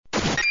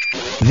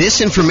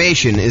This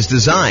information is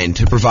designed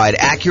to provide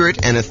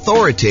accurate and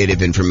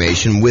authoritative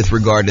information with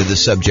regard to the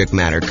subject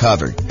matter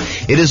covered.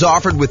 It is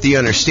offered with the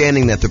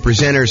understanding that the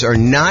presenters are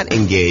not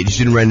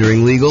engaged in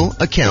rendering legal,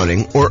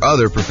 accounting, or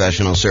other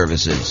professional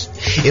services.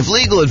 If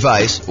legal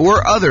advice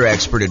or other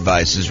expert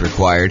advice is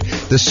required,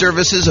 the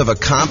services of a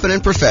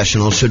competent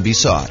professional should be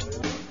sought.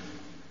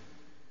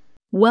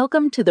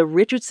 Welcome to the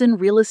Richardson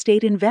Real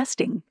Estate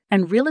Investing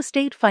and Real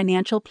Estate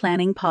Financial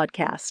Planning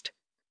Podcast.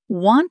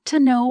 Want to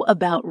know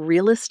about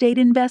real estate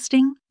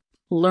investing?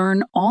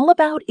 Learn all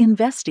about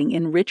investing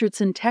in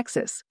Richardson,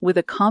 Texas, with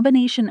a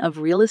combination of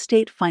real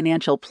estate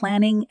financial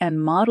planning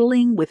and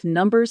modeling with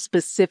numbers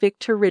specific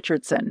to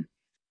Richardson,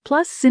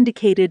 plus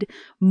syndicated,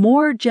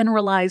 more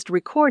generalized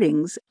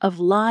recordings of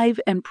live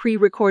and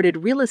pre-recorded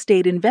real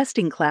estate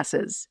investing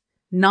classes,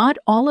 not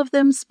all of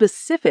them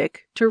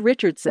specific to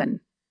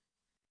Richardson.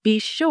 Be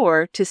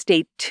sure to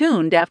stay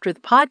tuned after the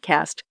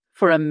podcast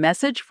for a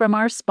message from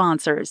our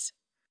sponsors.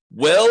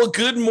 Well,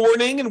 good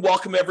morning and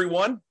welcome,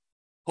 everyone.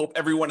 Hope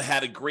everyone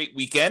had a great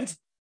weekend.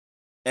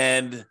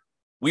 And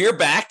we are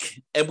back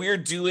and we are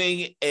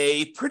doing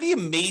a pretty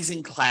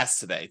amazing class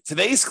today.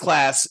 Today's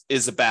class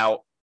is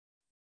about,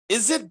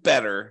 is it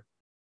better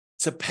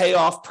to pay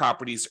off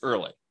properties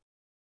early?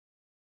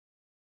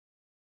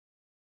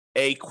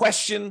 A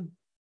question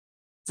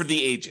for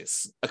the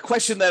ages, a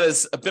question that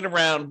has been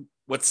around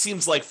what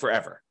seems like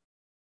forever.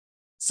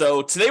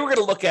 So today we're going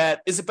to look at,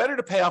 is it better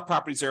to pay off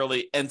properties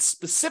early? And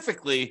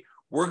specifically,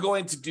 we're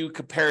going to do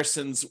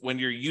comparisons when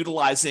you're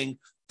utilizing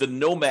the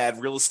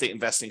Nomad real estate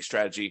investing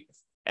strategy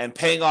and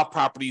paying off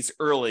properties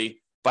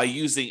early by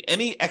using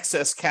any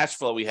excess cash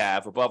flow we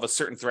have above a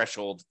certain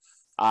threshold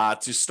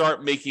to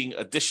start making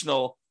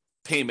additional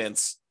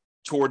payments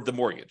toward the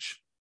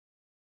mortgage.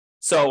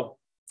 So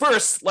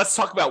first, let's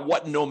talk about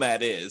what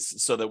Nomad is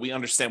so that we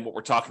understand what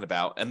we're talking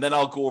about. And then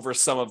I'll go over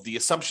some of the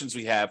assumptions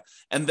we have.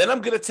 And then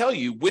I'm going to tell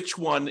you which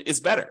one is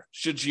better.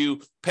 Should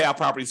you pay out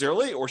properties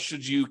early or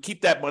should you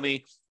keep that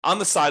money on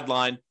the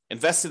sideline,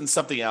 invest it in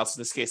something else,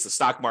 in this case, the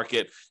stock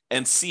market,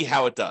 and see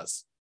how it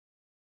does?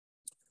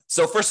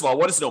 So first of all,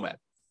 what is Nomad?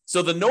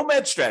 So the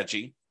Nomad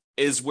strategy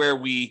is where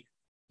we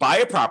buy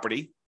a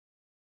property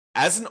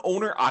as an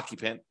owner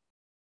occupant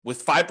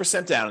with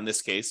 5% down in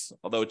this case,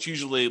 although it's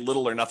usually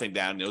little or nothing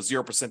down,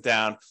 0%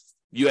 down,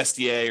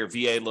 USDA or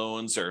VA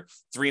loans, or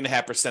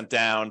 3.5%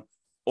 down,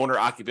 owner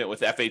occupant with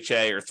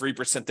FHA, or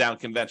 3% down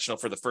conventional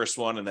for the first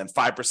one, and then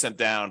 5%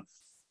 down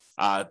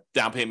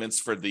down payments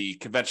for the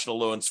conventional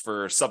loans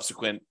for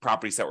subsequent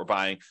properties that we're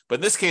buying. But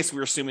in this case,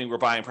 we're assuming we're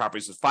buying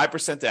properties with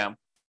 5% down,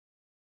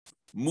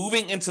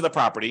 moving into the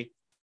property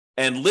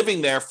and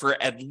living there for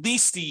at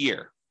least a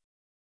year.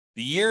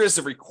 The year is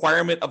a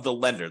requirement of the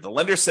lender. The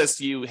lender says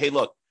to you, hey,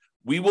 look,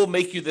 we will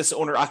make you this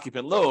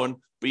owner-occupant loan,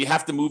 but you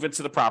have to move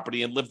into the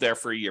property and live there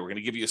for a year. We're going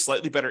to give you a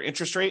slightly better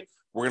interest rate.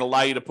 We're going to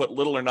allow you to put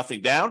little or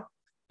nothing down,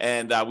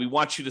 and we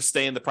want you to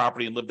stay in the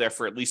property and live there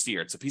for at least a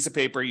year. It's a piece of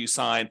paper. You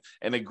sign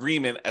an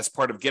agreement as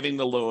part of getting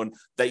the loan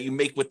that you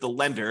make with the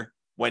lender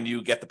when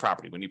you get the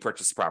property, when you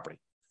purchase the property.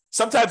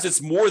 Sometimes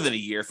it's more than a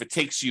year if it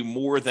takes you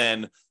more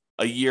than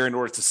a year in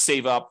order to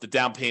save up the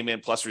down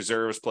payment plus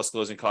reserves plus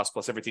closing costs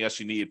plus everything else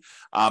you need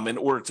in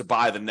order to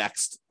buy the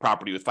next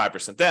property with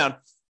 5% down.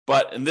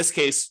 But in this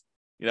case,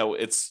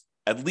 it's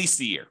at least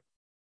a year.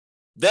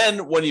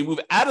 Then when you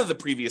move out of the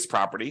previous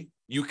property,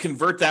 you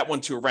convert that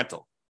one to a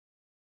rental.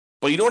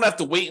 But you don't have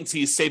to wait until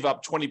you save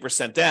up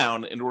 20%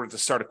 down in order to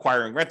start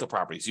acquiring rental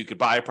properties. You could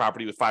buy a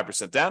property with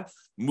 5% down,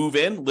 move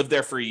in, live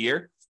there for a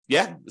year.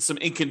 Yeah, some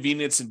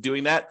inconvenience in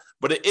doing that,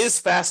 but it is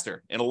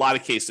faster in a lot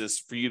of cases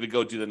for you to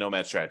go do the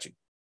Nomad strategy.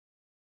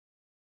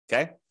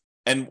 Okay?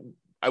 And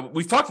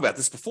we've talked about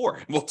this before,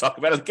 and we'll talk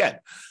about it again.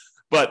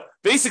 But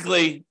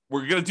basically,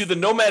 we're going to do the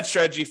Nomad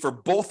strategy for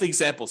both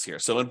examples here.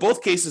 So in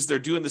both cases, they're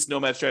doing this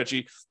Nomad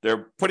strategy.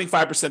 They're putting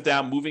 5%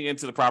 down, moving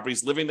into the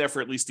properties, living there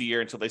for at least a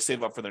year until they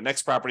save up for their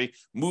next property,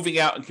 moving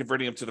out and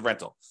converting them to the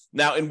rental.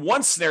 Now, in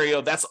one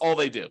scenario, that's all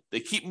they do. They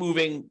keep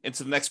moving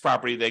into the next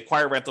property. They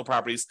acquire rental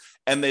properties,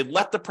 and they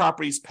let the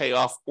properties pay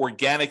off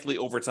organically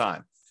over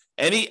time.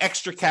 Any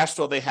extra cash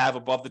flow they have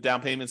above the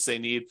down payments they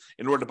need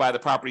in order to buy the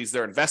properties,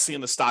 they're investing in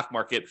the stock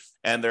market,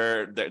 and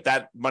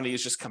that money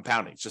is just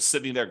compounding, just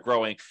sitting there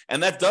growing.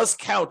 And that does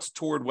count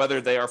toward whether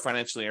they are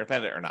financially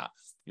independent or not.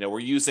 We're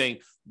using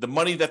the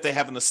money that they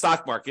have in the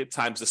stock market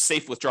times the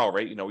safe withdrawal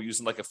rate. We're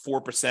using like a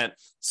 4%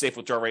 safe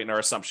withdrawal rate in our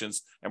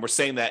assumptions. And we're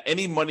saying that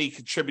any money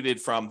contributed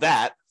from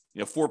that,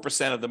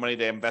 4% of the money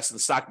they invest in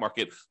the stock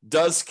market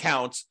does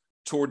count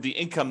toward the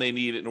income they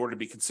need in order to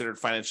be considered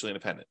financially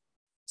independent.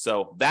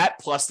 So that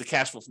plus the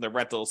cash flow from their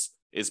rentals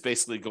is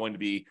basically going to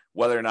be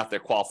whether or not they're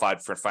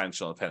qualified for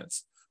financial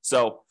independence.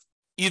 So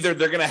either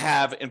they're going to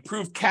have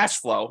improved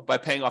cash flow by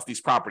paying off these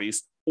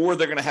properties, or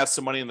they're going to have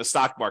some money in the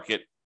stock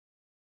market,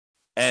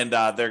 and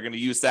they're going to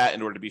use that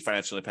in order to be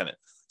financially independent.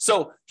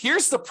 So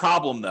here's the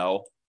problem,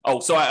 though.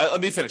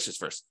 Let me finish this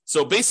first.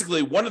 So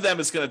basically, one of them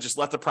is going to just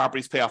let the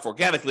properties pay off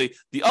organically.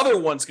 The other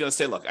one's going to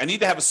say, look, I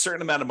need to have a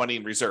certain amount of money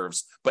in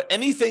reserves, but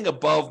anything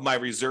above my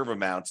reserve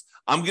amount,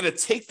 I'm going to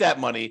take that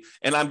money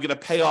and I'm going to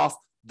pay off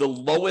the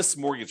lowest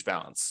mortgage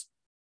balance.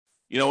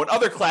 In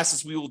other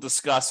classes, we will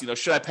discuss,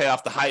 should I pay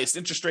off the highest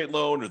interest rate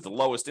loan or the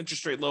lowest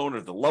interest rate loan or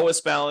the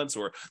lowest balance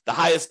or the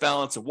highest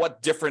balance, and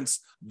what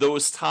difference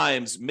those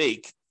times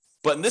make.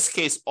 But in this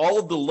case, all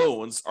of the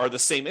loans are the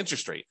same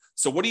interest rate.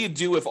 So what do you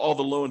do if all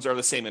the loans are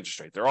the same interest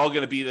rate? They're all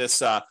going to be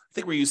this, I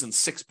think we're using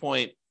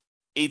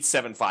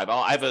 6.875.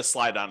 I have a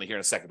slide on it here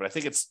in a second, but I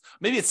think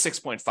maybe it's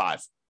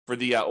 6.5 for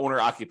the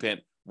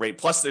owner-occupant rate,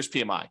 plus there's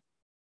PMI.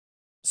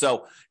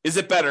 So is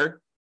it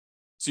better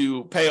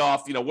to pay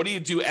off, what do you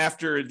do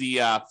after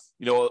the,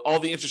 all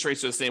the interest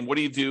rates are the same? What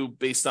do you do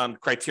based on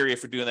criteria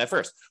for doing that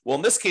first? Well,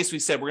 in this case, we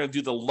said we're going to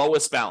do the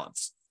lowest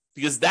balance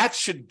because that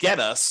should get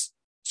us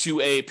to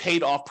a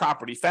paid off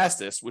property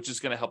fastest, which is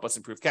going to help us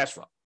improve cash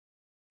flow.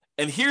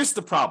 And here's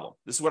the problem.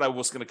 This is what I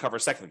was going to cover a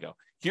second ago.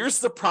 Here's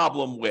the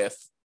problem with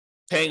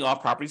paying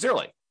off properties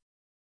early.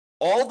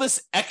 All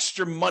this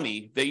extra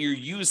money that you're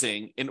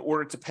using in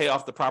order to pay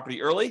off the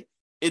property early,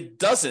 it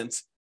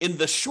doesn't, in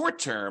the short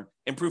term,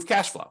 improve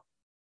cash flow,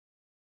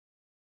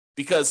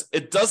 because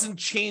it doesn't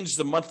change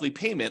the monthly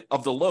payment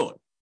of the loan.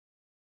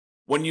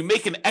 When you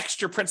make an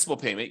extra principal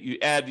payment, you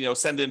add,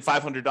 send in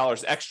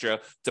 $500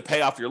 extra to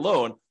pay off your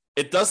loan,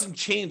 it doesn't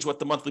change what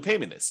the monthly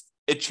payment is.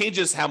 It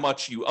changes how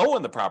much you owe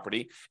on the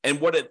property. And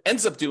what it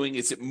ends up doing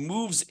is it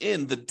moves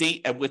in the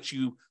date at which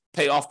you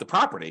pay off the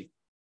property.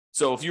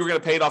 So if you were going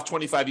to pay it off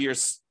 25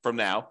 years from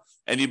now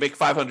and you make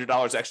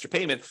 $500 extra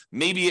payment,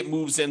 maybe it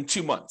moves in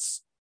 2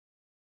 months.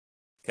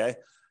 Okay.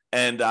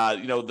 And,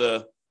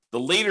 the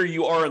later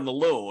you are in the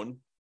loan,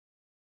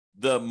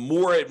 the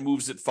more it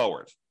moves it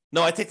forward.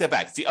 No, I take that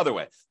back. It's the other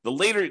way. The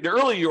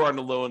earlier you are in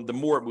the loan, the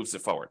more it moves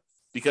it forward,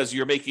 because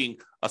you're making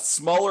a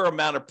smaller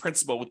amount of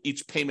principal with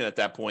each payment at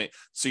that point.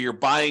 So you're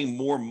buying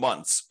more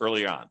months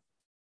early on.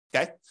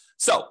 Okay.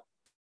 So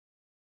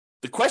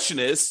the question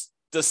is,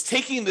 does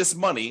taking this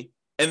money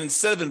and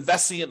instead of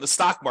investing it in the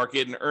stock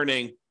market and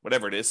earning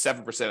whatever it is,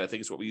 7%, I think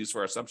is what we use for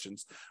our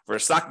assumptions for a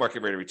stock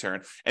market rate of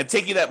return, and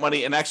taking that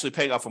money and actually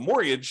paying off a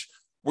mortgage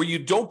where you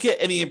don't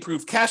get any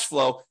improved cash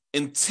flow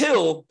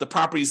until the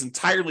property is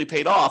entirely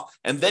paid off.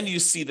 And then you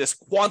see this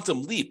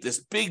quantum leap, this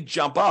big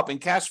jump up in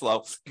cash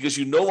flow because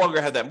you no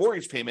longer have that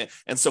mortgage payment.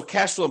 And so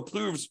cash flow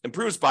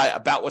improves by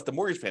about what the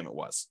mortgage payment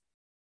was.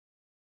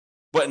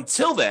 But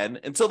until then,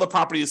 until the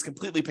property is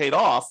completely paid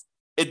off,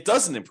 it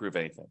doesn't improve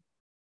anything.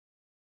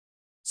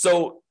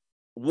 So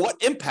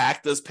what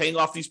impact does paying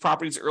off these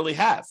properties early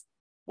have?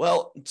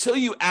 Well, until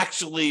you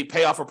actually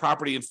pay off a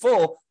property in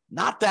full,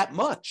 not that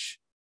much,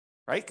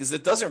 right? Because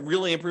it doesn't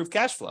really improve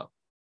cash flow.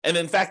 And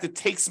in fact, it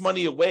takes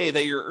money away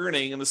that you're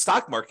earning in the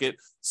stock market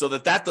so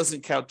that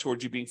doesn't count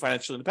towards you being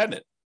financially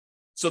independent.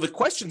 So the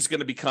question is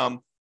going to become,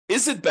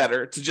 is it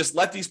better to just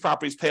let these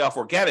properties pay off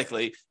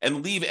organically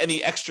and leave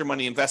any extra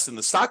money invested in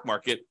the stock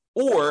market,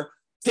 or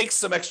take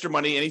some extra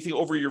money, anything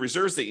over your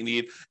reserves that you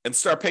need, and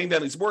start paying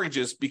down these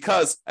mortgages?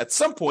 Because at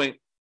some point,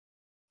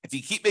 if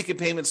you keep making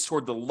payments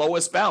toward the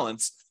lowest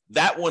balance,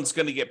 that one's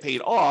going to get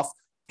paid off.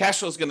 Cash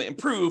flow is going to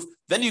improve.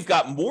 Then you've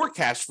got more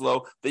cash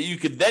flow that you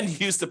could then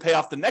use to pay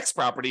off the next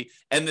property,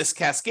 and this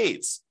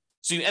cascades.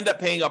 So you end up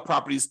paying off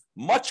properties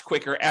much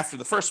quicker after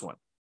the first one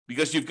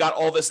because you've got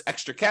all this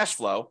extra cash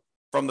flow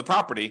from the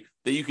property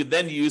that you could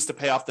then use to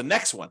pay off the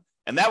next one.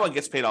 And that one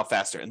gets paid off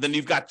faster. And then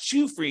you've got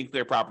 2 free and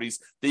clear properties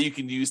that you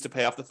can use to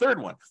pay off the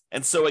third one.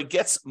 And so it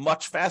gets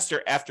much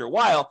faster after a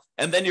while.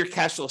 And then your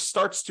cash flow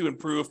starts to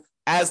improve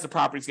as the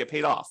properties get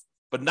paid off,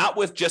 but not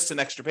with just an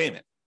extra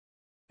payment.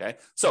 Okay.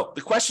 So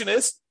the question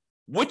is,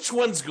 which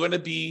one's going to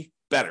be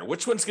better?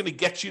 Which one's going to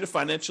get you to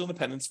financial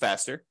independence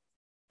faster?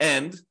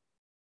 And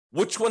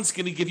which one's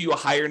going to give you a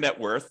higher net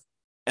worth?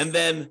 And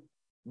then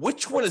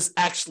which one is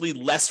actually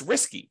less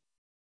risky?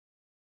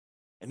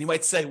 And you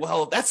might say,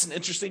 well, that's an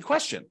interesting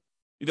question.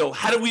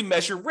 How do we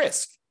measure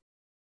risk?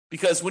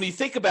 Because when you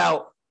think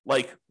about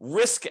like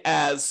risk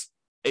as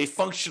a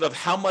function of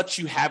how much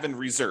you have in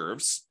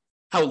reserves,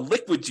 how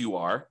liquid you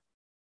are,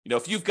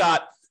 if you've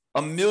got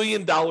 $1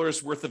 million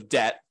worth of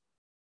debt,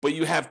 but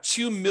you have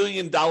 $2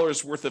 million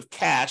worth of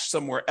cash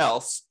somewhere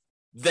else,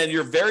 then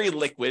you're very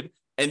liquid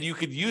and you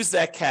could use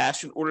that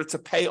cash in order to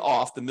pay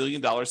off the $1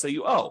 million that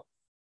you owe.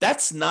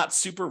 That's not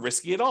super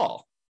risky at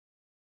all.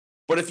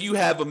 But if you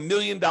have $1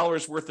 million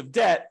worth of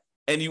debt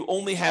and you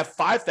only have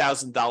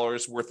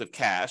 $5,000 worth of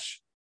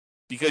cash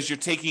because you're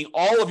taking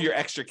all of your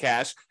extra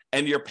cash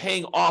and you're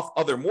paying off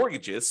other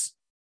mortgages,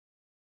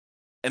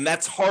 and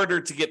that's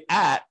harder to get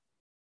at. I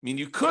mean,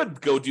 you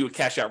could go do a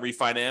cash out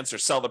refinance or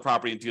sell the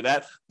property and do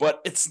that, but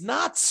it's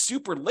not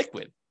super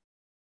liquid.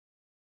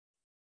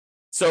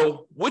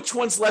 So which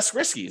one's less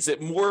risky? Is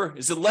it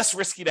less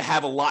risky to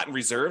have a lot in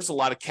reserves, a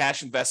lot of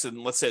cash invested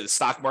in, let's say, the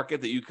stock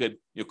market that you could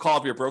call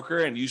up your broker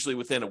and usually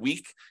within a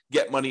week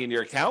get money in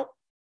your account?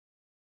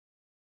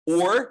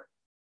 Or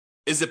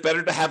is it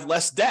better to have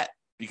less debt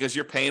because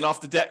you're paying off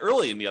the debt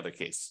early in the other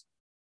case?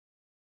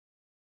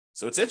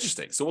 So it's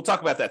interesting. So we'll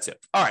talk about that too.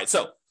 All right.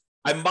 So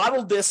I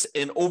modeled this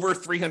in over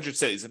 300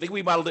 cities. I think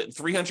we modeled it in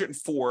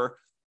 304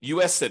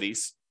 U.S.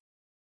 cities.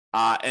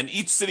 And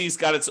each city's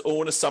got its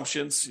own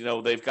assumptions.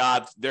 They've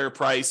got their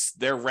price,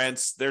 their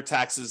rents, their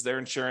taxes, their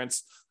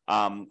insurance.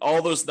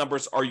 All those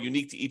numbers are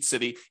unique to each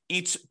city.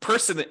 Each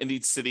person in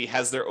each city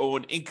has their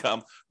own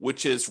income,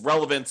 which is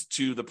relevant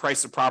to the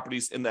price of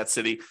properties in that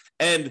city.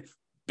 And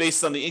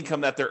based on the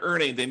income that they're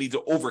earning, they need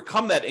to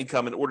overcome that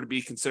income in order to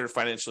be considered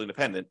financially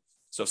independent.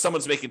 So if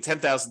someone's making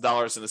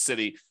 $10,000 in a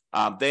city,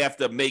 they have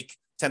to make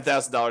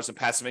 $10,000 in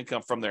passive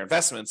income from their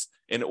investments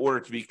in order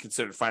to be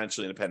considered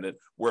financially independent.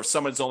 Where if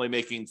someone's only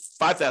making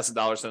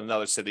 $5,000 in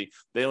another city,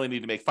 they only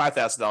need to make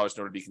 $5,000 in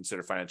order to be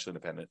considered financially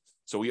independent.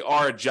 So we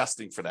are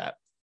adjusting for that.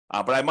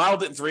 But I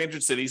modeled it in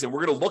 300 cities, and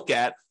we're going to look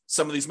at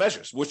some of these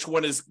measures. Which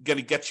one is going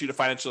to get you to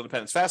financial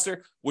independence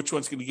faster? Which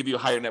one's going to give you a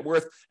higher net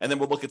worth? And then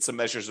we'll look at some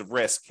measures of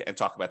risk and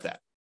talk about that.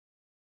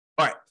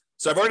 All right.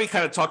 So I've already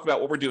kind of talked about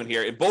what we're doing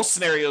here. In both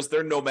scenarios,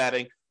 they're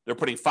nomading. They're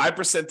putting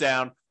 5%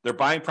 down. They're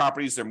buying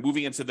properties. They're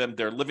moving into them.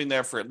 They're living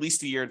there for at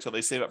least a year until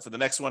they save up for the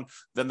next one.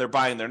 Then they're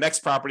buying their next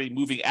property,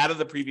 moving out of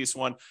the previous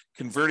one,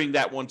 converting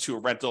that one to a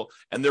rental,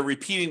 and they're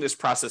repeating this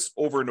process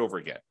over and over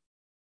again.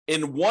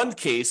 In one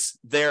case,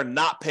 they're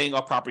not paying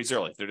off properties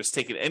early. They're just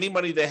taking any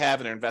money they have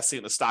and they're investing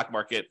in the stock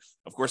market.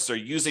 Of course, they're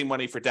using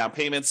money for down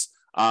payments.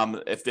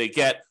 If they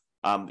get,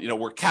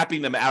 we're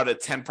capping them out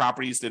at 10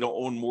 properties. They don't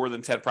own more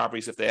than 10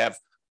 properties. If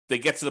they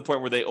get to the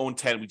point where they own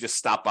 10, we just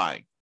stop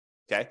buying.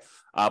 Okay.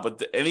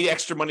 But any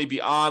extra money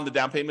beyond the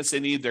down payments they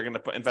need, they're going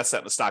to invest that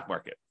in the stock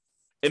market.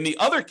 In the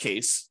other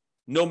case,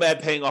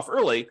 Nomad paying off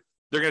early,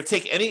 they're going to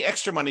take any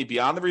extra money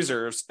beyond the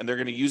reserves and they're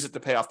going to use it to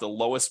pay off the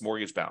lowest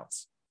mortgage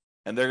balance.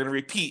 And they're going to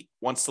repeat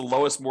once the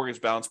lowest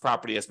mortgage balance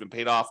property has been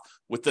paid off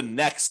with the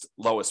next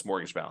lowest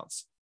mortgage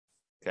balance.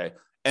 Okay.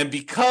 And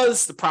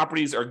because the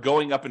properties are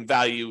going up in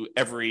value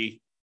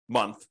every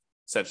month,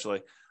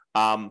 essentially,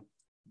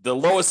 the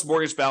lowest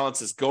mortgage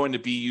balance is going to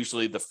be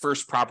usually the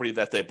first property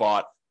that they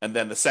bought, and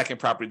then the second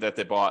property that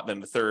they bought, and then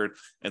the third.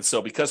 And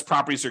so because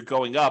properties are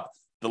going up,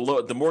 the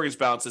mortgage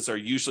balances are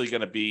usually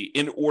going to be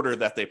in order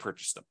that they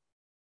purchased them.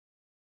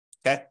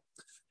 Okay.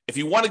 If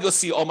you want to go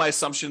see all my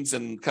assumptions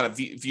and kind of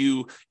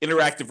view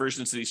interactive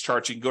versions of these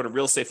charts, you can go to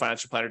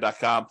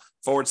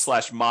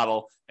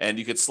realestateFinancialPlanner.com/model, and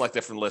you can select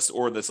it from the list,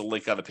 or there's a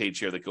link on the page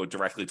here that go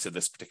directly to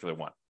this particular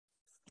one.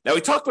 Now, we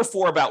talked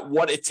before about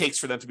what it takes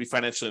for them to be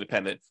financially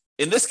independent.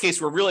 In this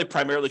case, we're really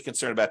primarily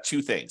concerned about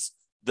two things: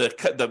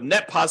 the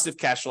net positive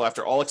cash flow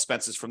after all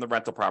expenses from the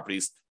rental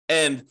properties,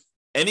 and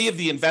any of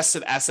the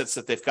invested assets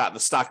that they've got in the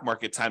stock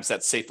market times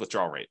that safe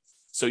withdrawal rate.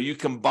 So you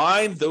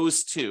combine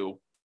those two,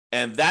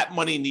 and that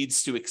money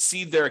needs to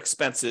exceed their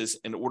expenses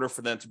in order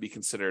for them to be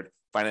considered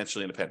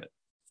financially independent.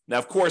 Now,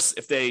 of course,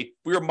 if we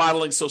were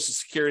modeling Social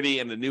Security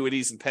and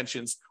annuities and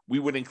pensions, we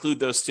would include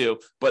those too.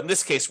 But in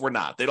this case, we're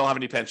not. They don't have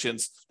any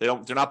pensions. They're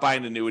not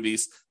buying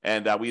annuities,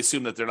 and we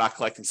assume that they're not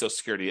collecting Social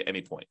Security at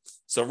any point.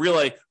 So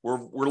really,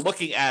 we're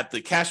looking at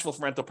the cash flow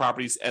from rental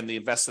properties and the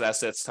invested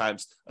assets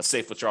times a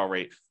safe withdrawal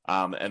rate.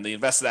 And the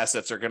invested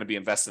assets are going to be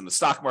invested in the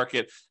stock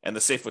market, and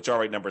the safe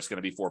withdrawal rate number is going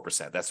to be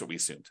 4%. That's what we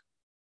assumed.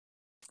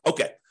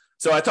 Okay.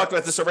 So I talked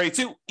about this already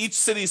too. Each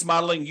city's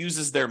modeling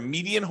uses their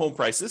median home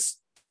prices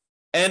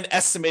and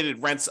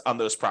estimated rents on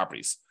those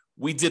properties.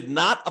 We did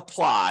not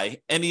apply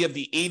any of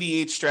the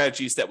 88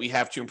 strategies that we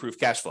have to improve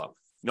cash flow.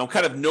 I'm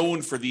kind of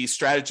known for these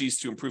strategies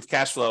to improve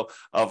cash flow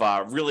of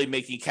really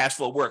making cash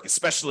flow work,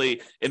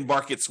 especially in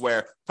markets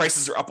where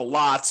prices are up a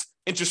lot,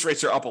 interest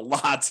rates are up a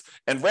lot,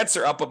 and rents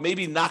are up, but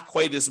maybe not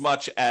quite as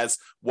much as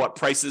what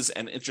prices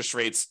and interest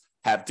rates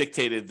have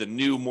dictated the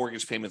new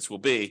mortgage payments will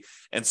be.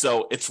 And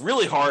so it's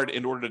really hard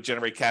in order to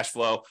generate cash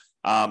flow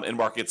in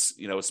markets,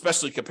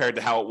 especially compared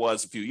to how it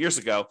was a few years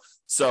ago.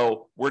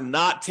 So we're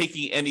not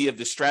taking any of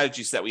the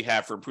strategies that we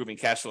have for improving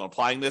cash flow and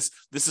applying this.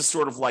 This is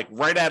sort of like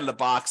right out of the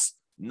box,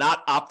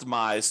 not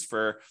optimized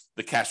for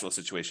the cash flow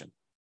situation.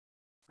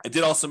 I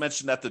did also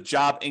mention that the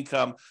job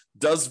income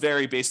does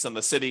vary based on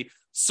the city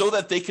so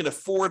that they can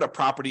afford a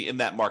property in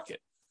that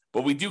market.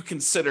 But we do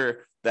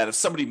consider that if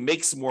somebody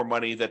makes more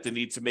money, that they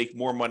need to make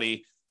more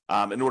money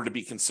in order to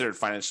be considered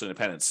financially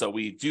independent. So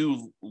we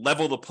do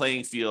level the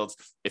playing field.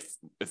 If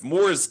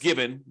more is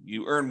given,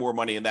 you earn more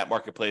money in that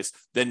marketplace,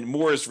 then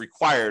more is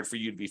required for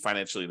you to be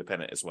financially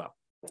independent as well.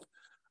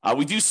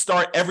 We do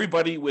start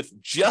everybody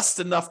with just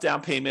enough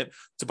down payment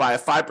to buy a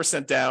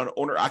 5% down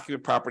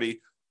owner-occupant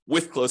property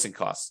with closing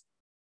costs.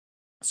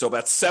 So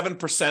about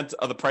 7%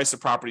 of the price of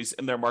properties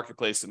in their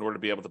marketplace in order to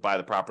be able to buy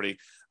the property.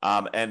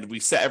 And we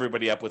set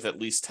everybody up with at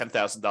least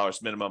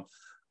 $10,000 minimum.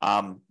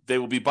 They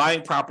will be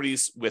buying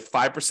properties with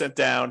 5%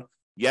 down.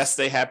 Yes,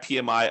 they have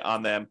PMI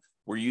on them.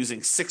 We're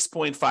using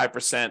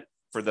 6.5%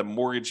 for the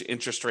mortgage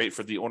interest rate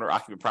for the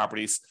owner-occupant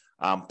properties,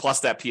 plus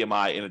that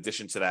PMI in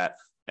addition to that.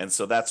 And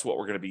so that's what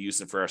we're going to be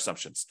using for our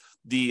assumptions.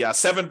 The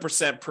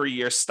 7% per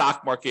year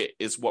stock market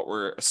is what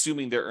we're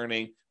assuming they're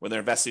earning when they're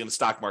investing in the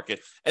stock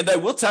market. And I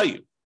will tell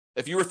you,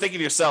 if you were thinking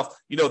to yourself,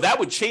 that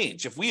would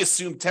change. If we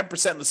assume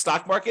 10% in the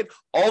stock market,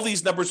 all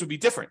these numbers would be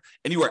different.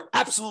 And you are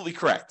absolutely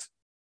correct.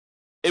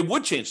 It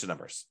would change the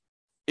numbers.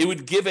 It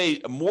would give a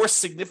more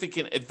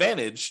significant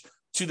advantage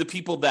to the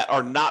people that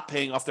are not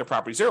paying off their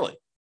properties early.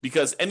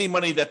 because any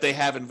money that they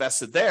have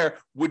invested there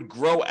would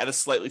grow at a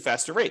slightly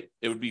faster rate.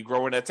 It would be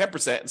growing at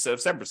 10% instead of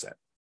 7%,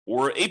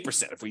 or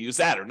 8% if we use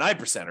that, or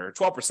 9%, or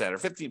 12%, or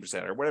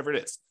 15%, or whatever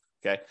it is.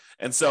 Okay.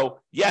 And so,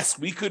 yes,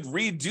 we could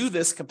redo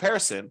this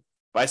comparison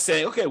by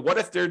saying, okay, what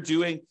if they're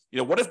doing,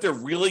 what if they're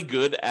really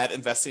good at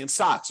investing in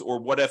stocks? Or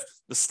what if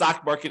the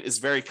stock market is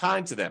very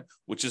kind to them,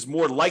 which is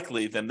more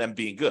likely than them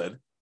being good,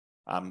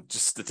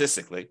 just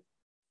statistically.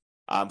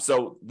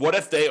 So what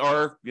if they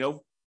are,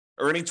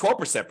 earning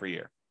 12% per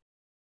year?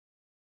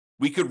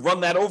 We could run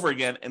that over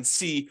again and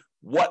see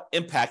what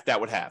impact that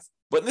would have.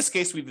 But in this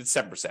case, we did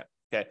 7%.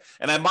 Okay.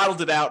 And I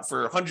modeled it out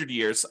for 100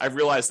 years. I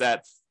realized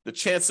that the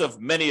chance of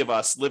many of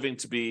us living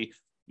to be,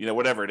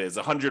 whatever it is,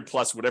 100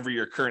 plus, whatever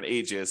your current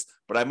age is,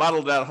 but I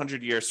modeled it out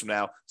 100 years from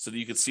now so that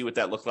you could see what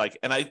that looked like.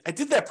 And I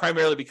did that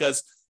primarily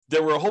because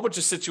there were a whole bunch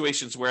of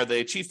situations where they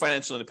achieved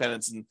financial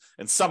independence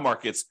in some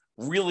markets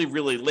really,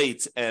 really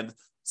late. And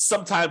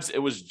sometimes it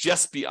was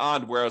just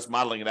beyond where I was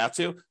modeling it out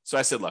to. So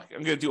I said, look,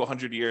 I'm going to do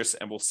 100 years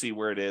and we'll see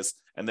where it is.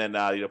 And then,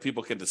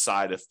 people can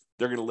decide if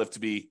they're going to live to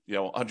be,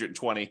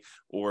 120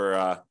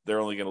 or they're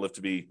only going to live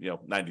to be,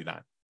 99.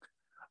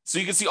 So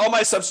you can see all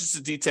my assumptions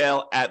in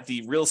detail at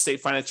the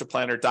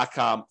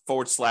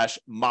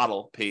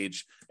realestatefinancialplanner.com/model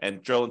page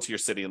and drill into your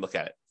city and look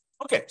at it.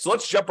 Okay, so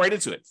let's jump right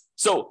into it.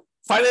 So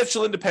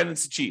financial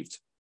independence achieved.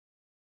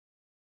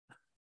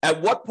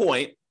 At what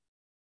point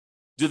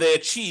do they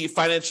achieve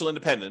financial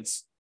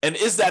independence? And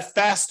is that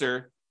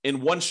faster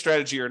in one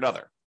strategy or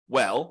another?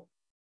 Well,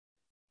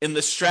 in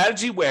the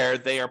strategy where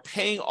they are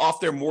paying off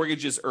their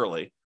mortgages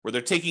early, where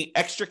they're taking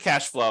extra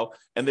cash flow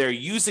and they're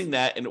using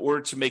that in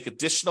order to make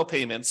additional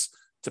payments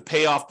to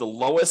pay off the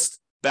lowest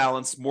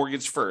balance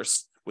mortgage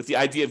first, with the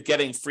idea of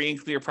getting free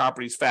and clear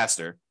properties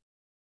faster.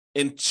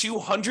 In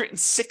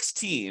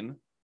 216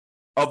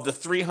 of the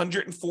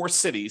 304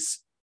 cities,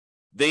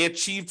 they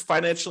achieved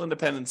financial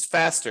independence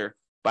faster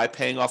by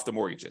paying off the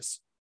mortgages.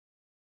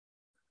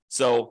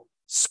 So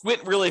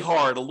squint really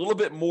hard, a little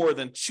bit more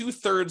than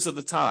 2/3 of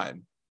the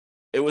time,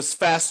 it was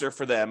faster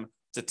for them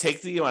to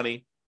take the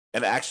money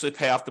and actually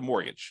pay off the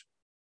mortgage,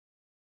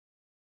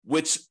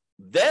 which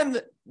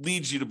then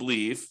leads you to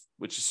believe,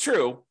 which is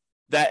true,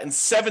 that in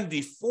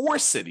 74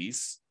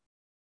 cities,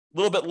 a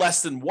little bit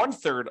less than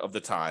 1/3 of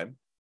the time,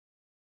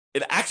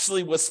 it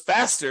actually was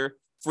faster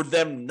for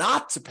them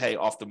not to pay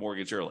off the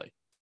mortgage early.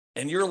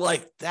 And you're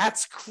like,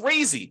 that's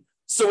crazy.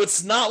 So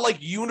it's not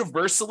like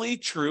universally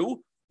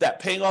true that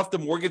paying off the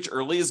mortgage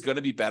early is going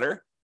to be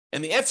better.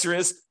 And the answer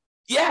is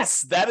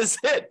yes, that is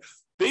it.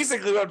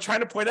 Basically, what I'm trying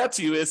to point out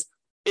to you is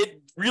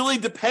it really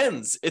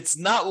depends. It's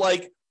not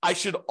like I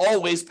should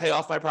always pay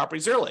off my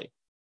properties early.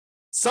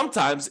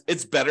 Sometimes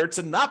it's better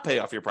to not pay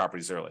off your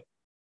properties early.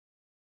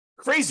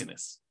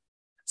 Craziness.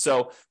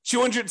 So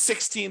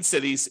 216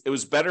 cities, it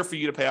was better for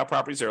you to pay off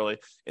properties early.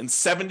 In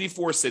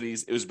 74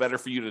 cities, it was better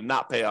for you to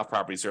not pay off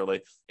properties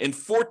early. In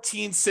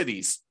 14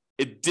 cities,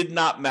 it did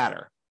not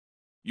matter.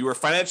 You were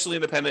financially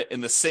independent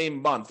in the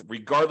same month,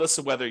 regardless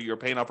of whether you were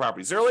paying off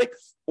properties early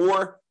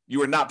or you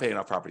were not paying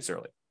off properties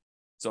early.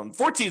 So in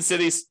 14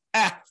 cities,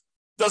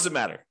 doesn't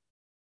matter.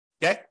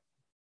 Okay?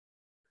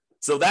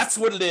 So that's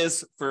what it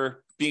is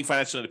for being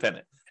financially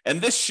independent.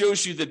 And this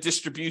shows you the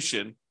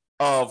distribution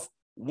of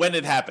when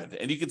it happened.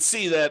 And you can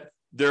see that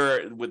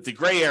there, with the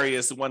gray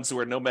areas, the ones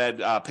where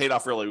Nomad paid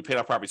off early, we paid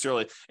off properties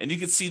early. And you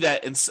can see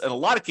that in a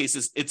lot of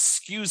cases, it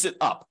skews it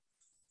up.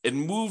 It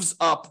moves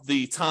up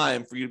the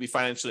time for you to be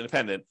financially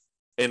independent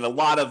in a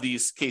lot of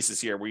these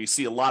cases here, where you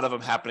see a lot of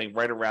them happening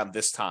right around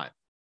this time.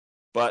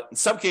 But in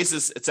some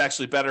cases, it's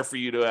actually better for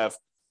you to have,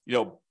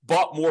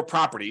 bought more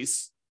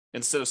properties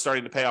instead of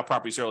starting to pay off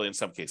properties early in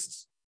some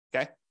cases.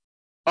 Okay.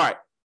 All right.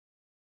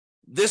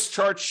 This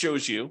chart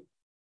shows you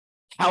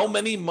how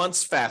many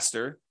months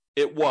faster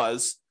it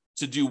was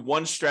to do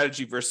one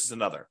strategy versus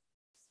another.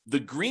 The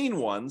green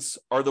ones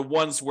are the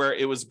ones where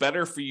it was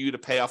better for you to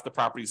pay off the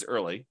properties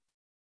early.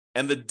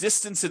 And the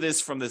distance it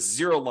is from the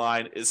zero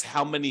line is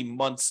how many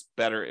months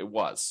better it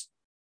was.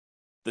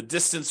 The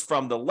distance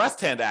from the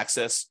left-hand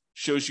axis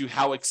shows you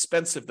how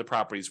expensive the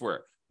properties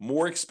were.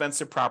 More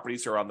expensive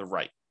properties are on the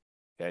right.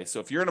 Okay,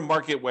 so if you're in a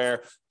market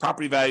where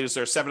property values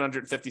are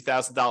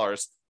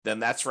 $750,000, then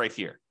that's right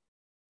here.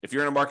 If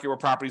you're in a market where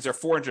properties are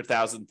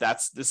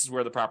 $400,000, this is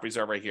where the properties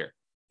are right here.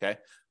 Okay,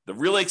 the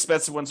really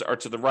expensive ones are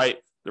to the right.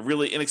 The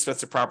really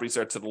inexpensive properties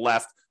are to the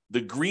left.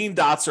 The green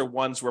dots are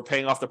ones where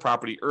paying off the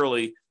property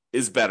early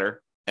is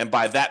better, and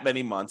by that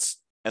many months.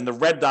 And the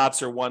red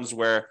dots are ones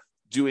where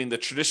doing the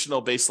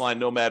traditional baseline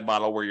Nomad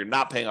model, where you're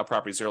not paying off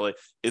properties early,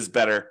 is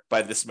better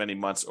by this many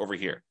months over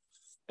here.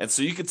 And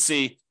so you can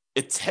see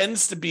it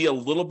tends to be a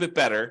little bit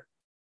better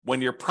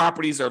when your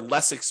properties are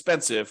less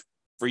expensive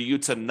for you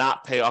to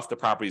not pay off the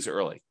properties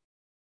early.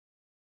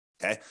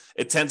 Okay,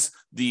 it tends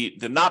the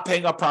not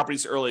paying off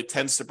properties early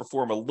tends to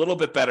perform a little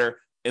bit better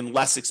in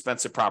less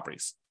expensive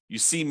properties. You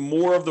see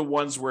more of the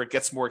ones where it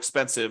gets more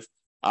expensive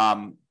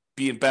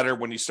being better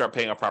when you start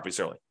paying off properties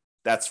early.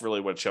 That's really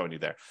what it's showing you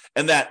there.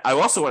 And that I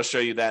also want to show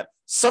you that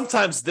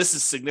sometimes this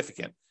is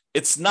significant.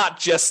 It's not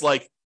just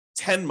like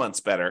 10 months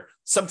better.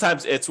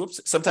 Sometimes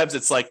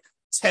it's like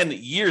 10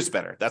 years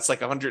better. That's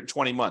like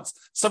 120 months.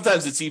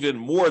 Sometimes it's even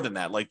more than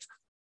that, like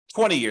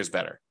 20 years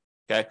better.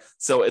 Okay.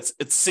 So it's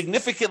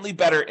significantly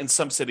better in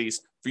some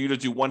cities for you to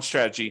do one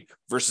strategy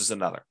versus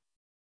another.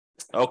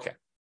 Okay.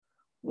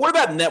 What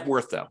about net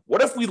worth, though?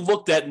 What if we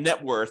looked at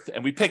net worth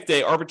and we picked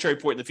an arbitrary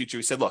point in the future?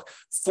 We said, look,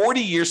 40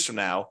 years from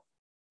now,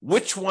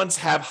 which ones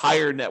have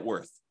higher net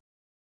worth?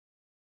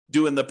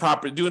 Doing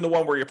the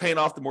one where you're paying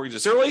off the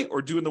mortgages early,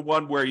 or doing the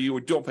one where you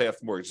don't pay off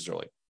the mortgages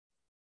early?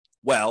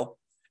 Well,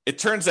 it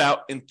turns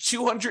out in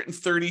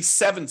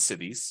 237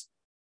 cities,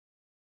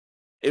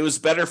 it was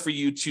better for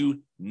you to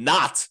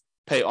not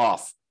pay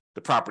off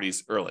the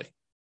properties early.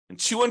 In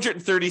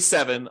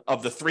 237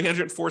 of the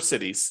 304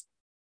 cities,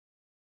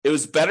 it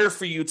was better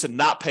for you to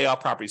not pay off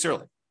properties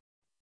early.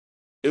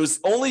 It was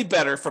only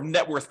better from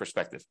net worth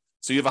perspective.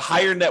 So you have a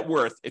higher net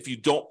worth if you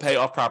don't pay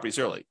off properties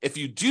early. If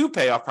you do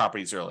pay off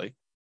properties early,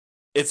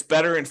 it's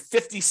better in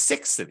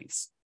 56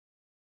 cities.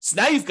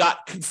 So now you've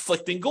got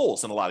conflicting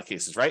goals in a lot of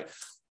cases, right?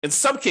 In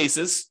some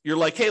cases, you're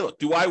like, hey, look,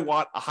 do I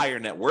want a higher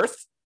net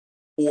worth,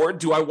 or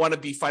do I want to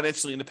be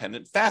financially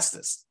independent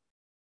fastest?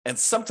 And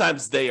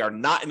sometimes they are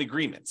not in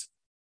agreement.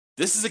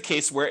 This is a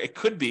case where it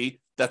could be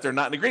that they're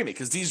not in agreement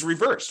because these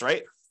reverse,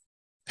 right?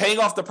 Paying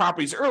off the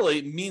properties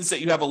early means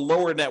that you have a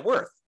lower net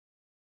worth,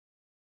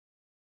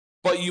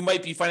 but you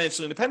might be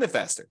financially independent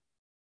faster.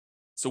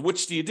 So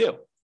which do you do?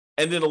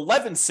 And in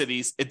 11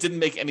 cities, it didn't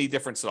make any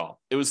difference at all.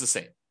 It was the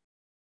same.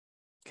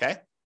 Okay?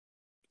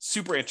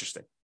 Super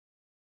interesting.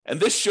 And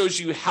this shows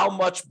you how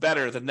much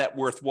better the net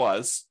worth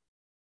was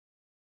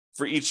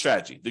for each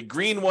strategy. The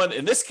green one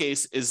in this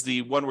case is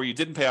the one where you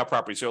didn't pay off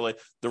properties early.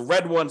 The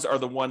red ones are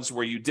the ones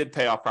where you did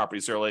pay off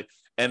properties early.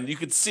 And you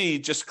can see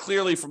just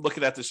clearly from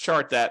looking at this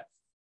chart that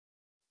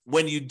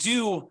when you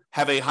do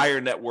have a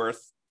higher net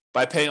worth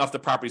by paying off the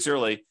properties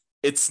early,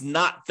 it's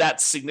not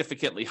that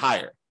significantly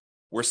higher.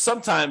 Where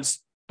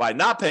sometimes by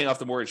not paying off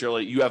the mortgage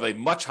early, you have a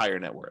much higher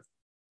net worth.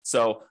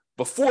 So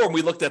before, when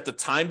we looked at the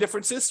time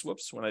differences,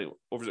 when I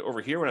was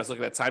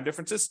looking at time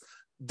differences,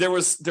 there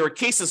were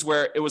cases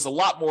where it was a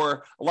lot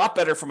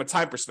better from a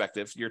time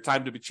perspective. Your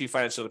time to achieve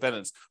financial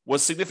independence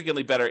was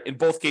significantly better in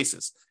both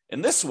cases.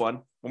 In this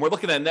one, when we're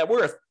looking at net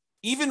worth,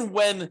 even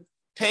when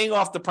paying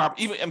off the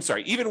property,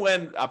 even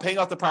when paying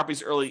off the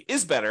properties early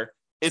is better,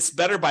 it's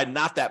better by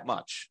not that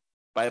much,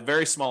 by a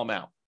very small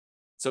amount.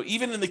 So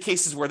even in the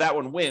cases where that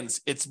one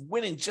wins, it's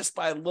winning just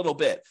by a little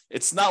bit.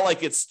 It's not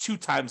like it's 2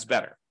 times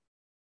better.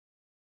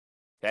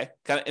 Okay,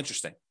 kind of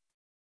interesting.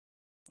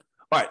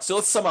 All right, so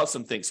let's sum out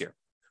some things here.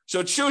 So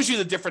it shows you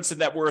the difference in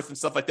net worth and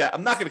stuff like that.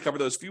 I'm not going to cover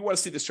those. If you want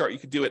to see this chart, you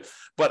can do it.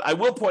 But I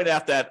will point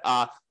out that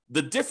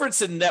the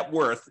difference in net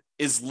worth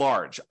is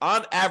large.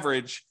 On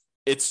average,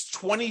 it's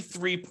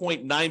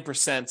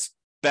 23.9%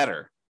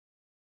 better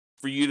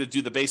for you to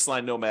do the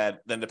baseline Nomad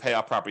than to pay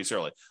off properties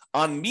early.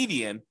 On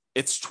median,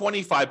 it's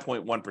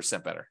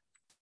 25.1% better.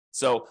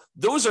 So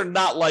those are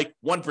not like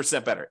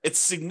 1% better. It's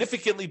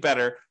significantly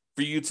better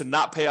for you to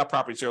not pay off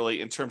properties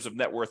early in terms of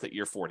net worth at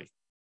year 40.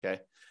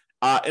 Okay.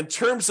 In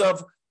terms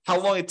of how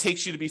long it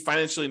takes you to be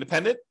financially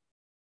independent,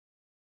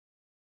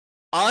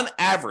 on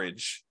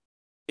average,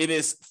 it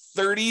is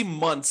 30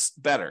 months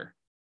better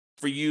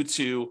for you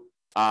to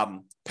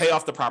pay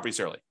off the properties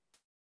early.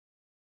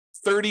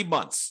 30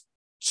 months,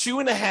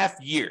 2.5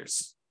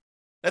 years.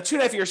 Now,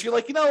 2.5 years, you're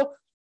like,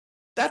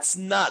 that's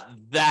not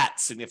that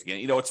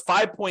significant. It's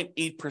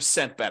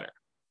 5.8% better.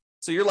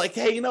 So you're like,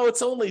 hey,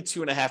 it's only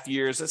 2.5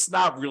 years. It's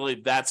not really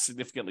that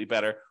significantly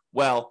better.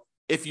 Well,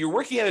 if you're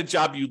working at a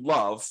job you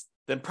love,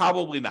 then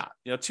probably not.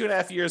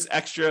 2.5 years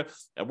extra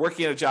and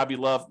working at a job you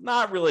love,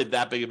 not really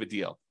that big of a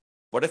deal.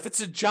 But if it's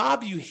a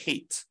job you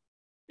hate,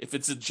 if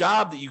it's a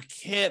job that you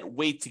can't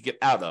wait to get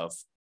out of,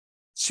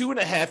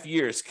 2.5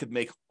 years could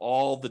make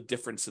all the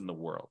difference in the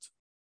world.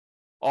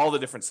 All the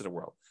difference in the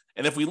world.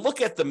 And if we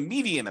look at the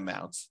median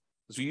amount,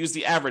 as we use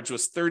the average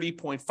was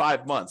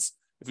 30.5 months.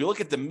 If you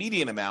look at the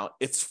median amount,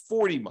 it's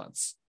 40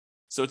 months.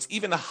 So it's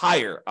even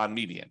higher on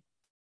median.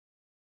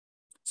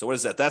 So what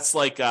is that? That's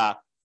like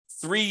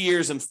 3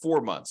 years and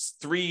 4 months,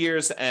 3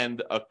 years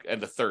and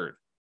a third.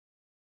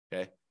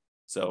 Okay.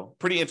 So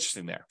pretty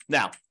interesting there.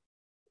 Now,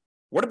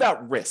 what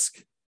about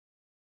risk?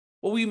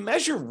 Well, we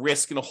measure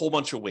risk in a whole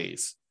bunch of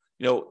ways.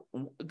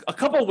 A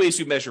couple of ways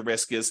we measure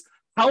risk is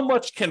how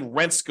much can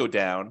rents go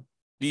down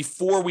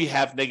before we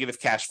have negative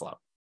cash flow?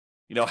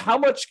 How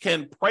much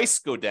can price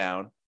go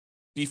down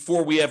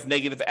before we have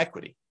negative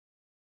equity?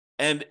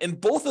 And in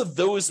both of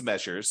those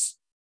measures,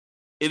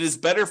 it is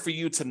better for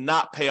you to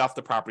not pay off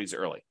the properties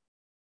early.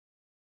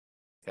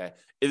 Okay.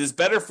 It is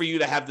better for you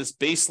to have this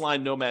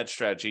baseline Nomad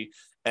strategy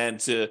and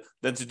to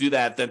do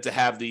that than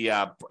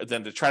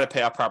to try to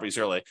pay off properties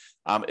early.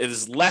 It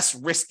is less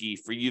risky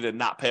for you to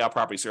not pay off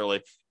properties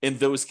early in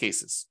those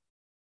cases.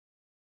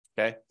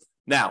 Okay.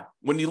 Now,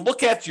 when you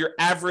look at your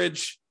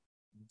average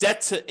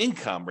debt to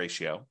income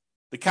ratio,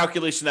 the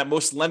calculation that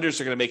most lenders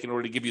are going to make in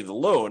order to give you the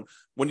loan,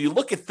 when you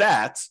look at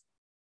that,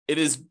 it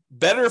is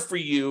better for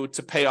you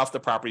to pay off the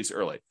properties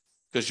early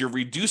because you're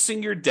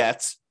reducing your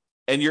debt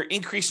and you're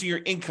increasing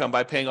your income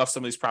by paying off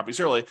some of these properties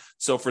early.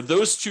 So for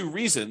those two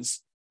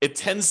reasons, it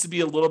tends to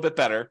be a little bit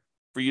better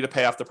for you to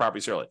pay off the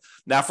properties early.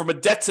 Now, from a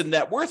debt to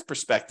net worth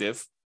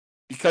perspective,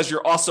 because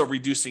you're also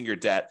reducing your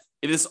debt,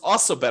 it is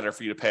also better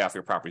for you to pay off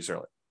your properties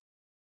early.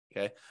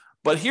 Okay.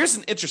 But here's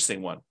an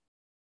interesting one.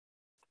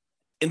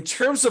 In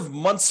terms of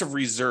months of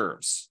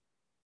reserves,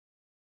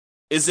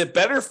 is it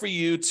better for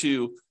you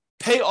to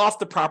pay off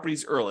the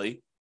properties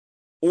early,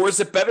 or is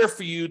it better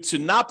for you to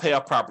not pay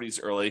off properties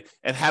early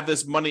and have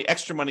this money,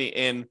 extra money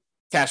in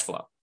cash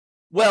flow?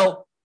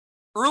 Well,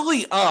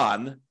 early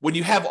on, when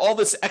you have all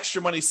this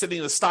extra money sitting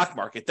in the stock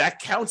market, that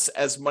counts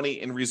as money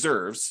in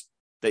reserves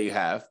that you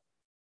have.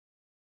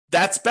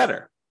 That's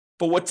better.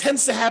 But what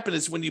tends to happen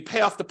is when you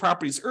pay off the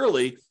properties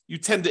early, you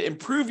tend to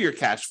improve your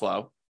cash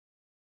flow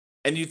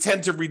and you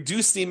tend to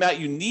reduce the amount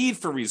you need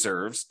for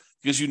reserves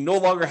because you no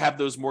longer have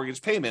those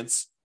mortgage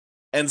payments.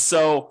 And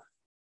so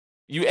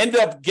you end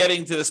up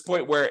getting to this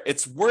point where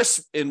it's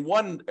worse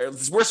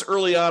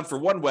early on for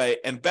one way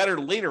and better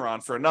later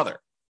on for another,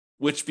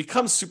 which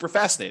becomes super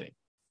fascinating.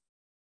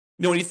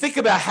 You know, when you think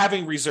about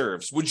having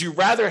reserves, would you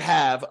rather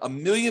have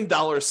 $1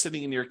 million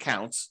sitting in your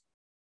accounts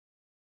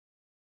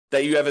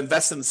that you have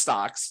invested in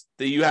stocks,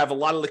 that you have a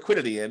lot of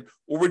liquidity in,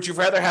 or would you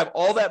rather have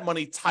all that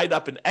money tied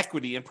up in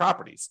equity and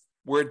properties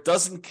where it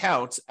doesn't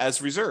count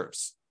as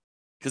reserves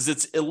because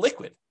it's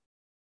illiquid?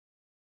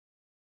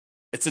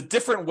 It's a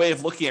different way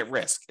of looking at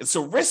risk. And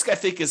so risk, I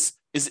think, is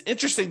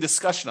interesting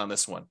discussion on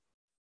this one.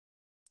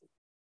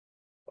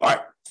 All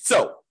right.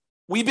 So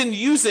we've been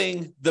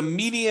using the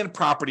median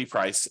property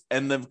price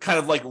and the kind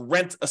of like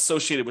rent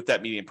associated with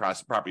that median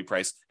property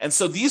price. And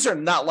so these are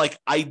not like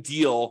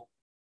ideal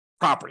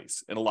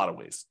properties in a lot of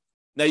ways.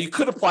 Now, you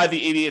could apply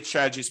the 88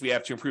 strategies we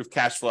have to improve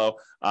cash flow,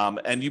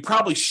 and you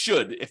probably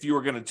should if you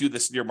were going to do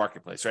this in your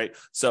marketplace, right?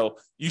 So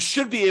you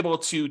should be able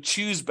to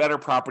choose better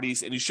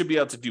properties, and you should be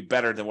able to do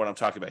better than what I'm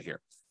talking about here.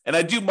 And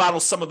I do model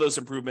some of those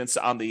improvements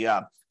on the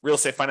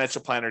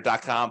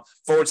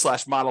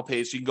realestatefinancialplanner.com/model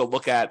page. You can go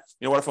look at,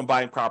 what if I'm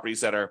buying properties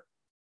that are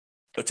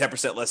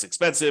 10% less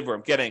expensive, or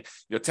I'm getting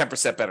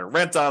 10% better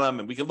rent on them,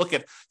 and we can look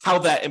at how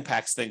that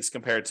impacts things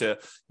compared to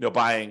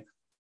buying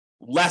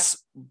less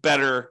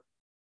better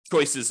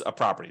choices of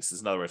properties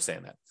is another way of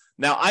saying that.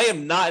 Now, I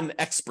am not an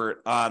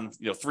expert on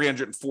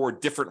 304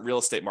 different real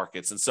estate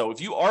markets. And so if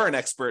you are an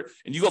expert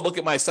and you go look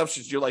at my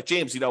assumptions, you're like,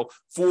 James,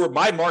 for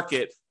my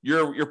market,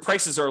 your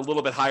prices are a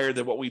little bit higher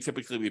than what we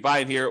typically be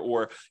buying here,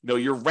 or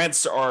your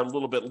rents are a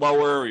little bit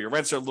lower, or your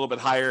rents are a little bit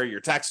higher,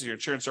 your taxes, your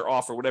insurance are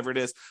off, or whatever it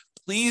is.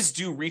 Please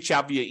do reach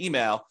out via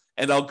email,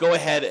 and I'll go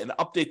ahead and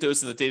update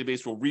those in the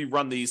database. We'll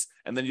rerun these,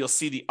 and then you'll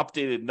see the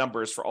updated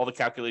numbers for all the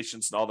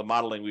calculations and all the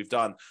modeling we've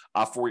done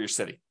for your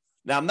city.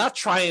 Now, I'm not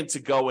trying to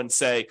go and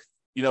say,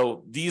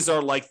 these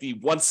are like the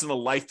once in a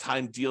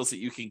lifetime deals that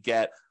you can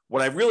get.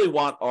 What I really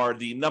want are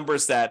the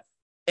numbers that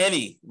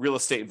any real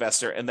estate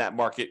investor in that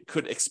market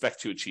could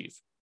expect to achieve.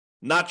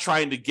 Not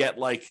trying to get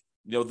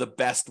the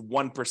best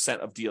 1%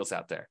 of deals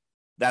out there.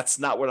 That's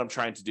not what I'm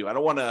trying to do. I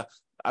don't want to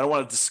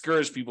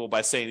discourage people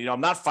by saying,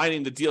 I'm not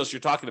finding the deals you're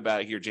talking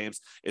about here,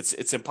 James.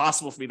 It's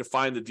impossible for me to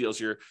find the deals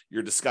you're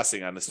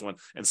discussing on this one.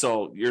 And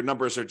so your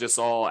numbers are just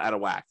all out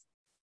of whack.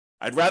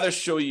 I'd rather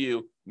show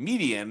you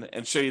median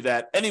and show you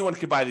that anyone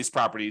could buy these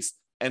properties,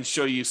 and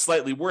show you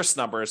slightly worse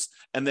numbers.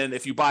 And then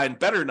if you buy in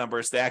better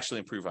numbers, they actually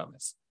improve on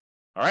this.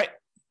 All right.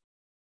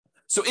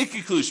 So in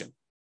conclusion,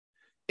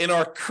 in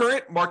our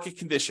current market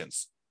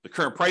conditions, the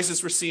current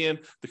prices we're seeing,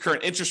 the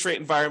current interest rate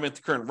environment,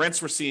 the current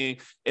rents we're seeing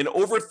in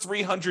over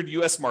 300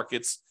 US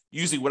markets,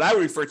 using what I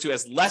would refer to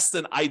as less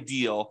than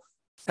ideal,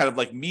 kind of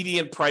like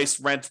median price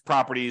rent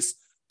properties,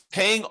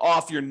 paying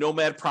off your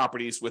Nomad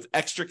properties with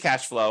extra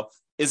cash flow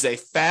is a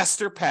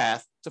faster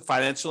path to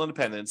financial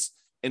independence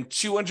in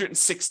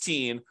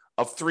 216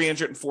 of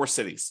 304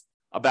 cities.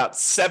 About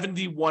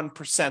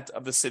 71%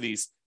 of the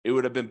cities, it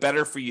would have been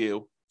better for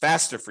you,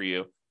 faster for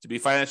you, to be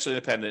financially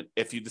independent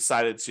if you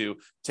decided to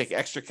take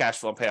extra cash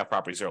flow and pay off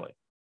properties early.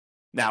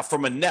 Now,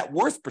 from a net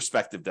worth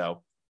perspective,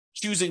 though,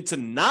 choosing to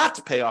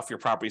not pay off your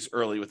properties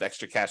early with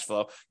extra cash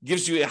flow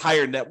gives you a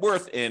higher net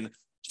worth in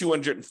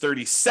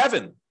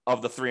 237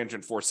 of the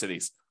 304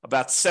 cities,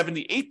 about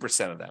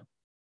 78% of them.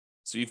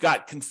 So you've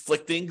got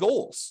conflicting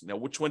goals.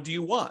 Which one do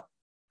you want?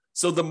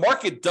 So the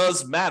market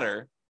does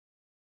matter,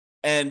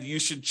 and you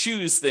should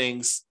choose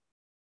things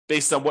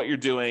based on what you're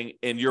doing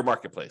in your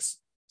marketplace.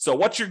 So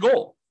what's your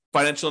goal?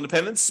 Financial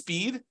independence,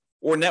 speed,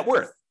 or net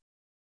worth?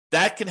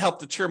 That can help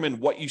determine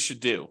what you should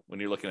do when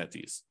you're looking at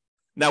these.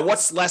 Now,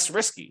 what's less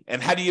risky,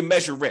 and how do you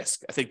measure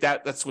risk? I think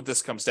that's what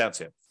this comes down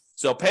to.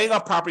 So paying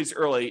off properties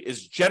early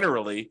is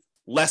generally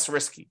less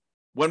risky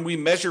when we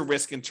measure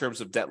risk in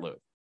terms of debt load.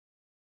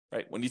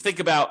 Right? When you think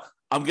about,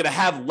 I'm going to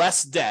have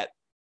less debt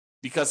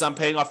because I'm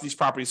paying off these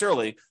properties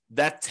early,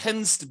 that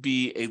tends to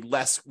be a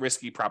less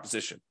risky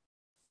proposition.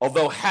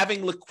 Although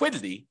having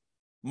liquidity,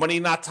 money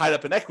not tied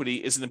up in equity,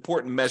 is an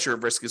important measure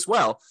of risk as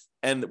well.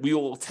 And we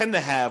will tend to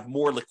have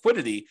more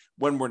liquidity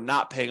when we're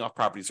not paying off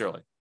properties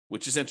early,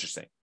 which is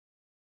interesting.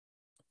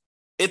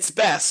 It's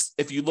best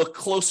if you look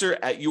closer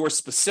at your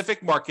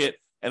specific market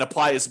and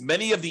apply as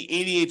many of the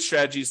 88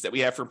 strategies that we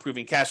have for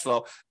improving cash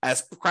flow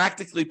as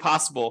practically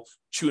possible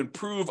to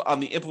improve on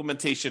the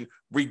implementation,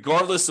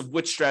 regardless of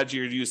which strategy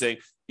you're using,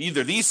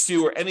 either these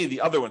two or any of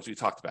the other ones we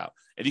talked about.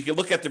 And you can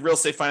look at the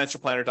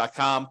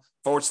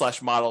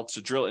realestatefinancialplanner.com/model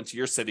to drill into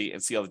your city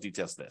and see all the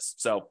details of this.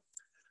 So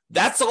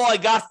that's all I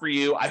got for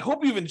you. I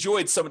hope you've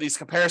enjoyed some of these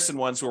comparison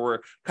ones where we're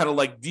kind of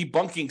like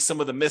debunking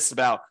some of the myths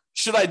about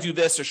should I do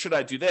this or should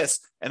I do this,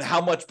 and how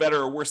much better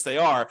or worse they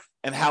are,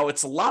 and how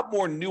it's a lot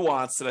more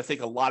nuanced than I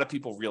think a lot of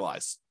people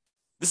realize.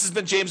 This has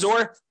been James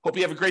Orr. Hope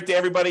you have a great day,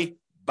 everybody.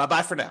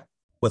 Bye-bye for now.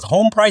 With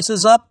home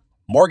prices up,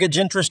 mortgage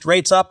interest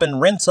rates up,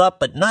 and rents up,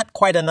 but not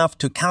quite enough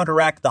to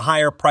counteract the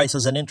higher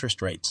prices and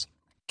interest rates,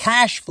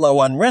 cash flow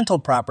on rental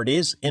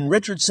properties in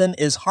Richardson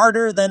is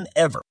harder than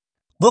ever.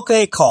 Book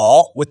a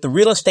call with the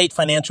Real Estate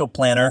Financial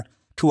Planner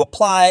to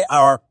apply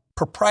our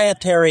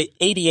proprietary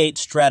 88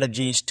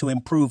 strategies to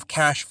improve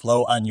cash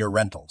flow on your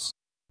rentals.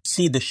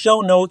 See the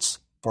show notes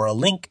for a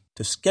link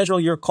to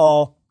schedule your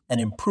call and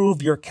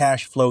improve your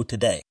cash flow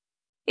today.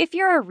 If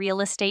you're a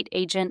real estate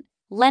agent,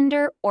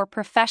 lender, or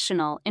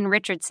professional in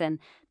Richardson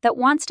that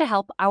wants to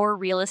help our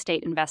real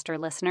estate investor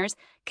listeners,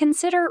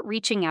 consider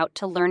reaching out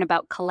to learn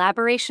about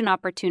collaboration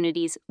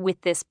opportunities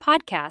with this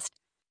podcast.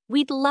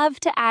 We'd love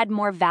to add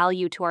more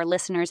value to our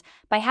listeners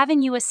by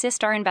having you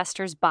assist our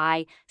investors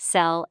buy,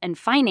 sell, and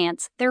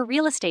finance their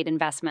real estate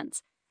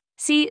investments.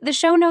 See the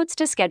show notes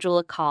to schedule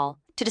a call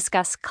to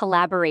discuss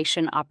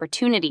collaboration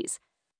opportunities.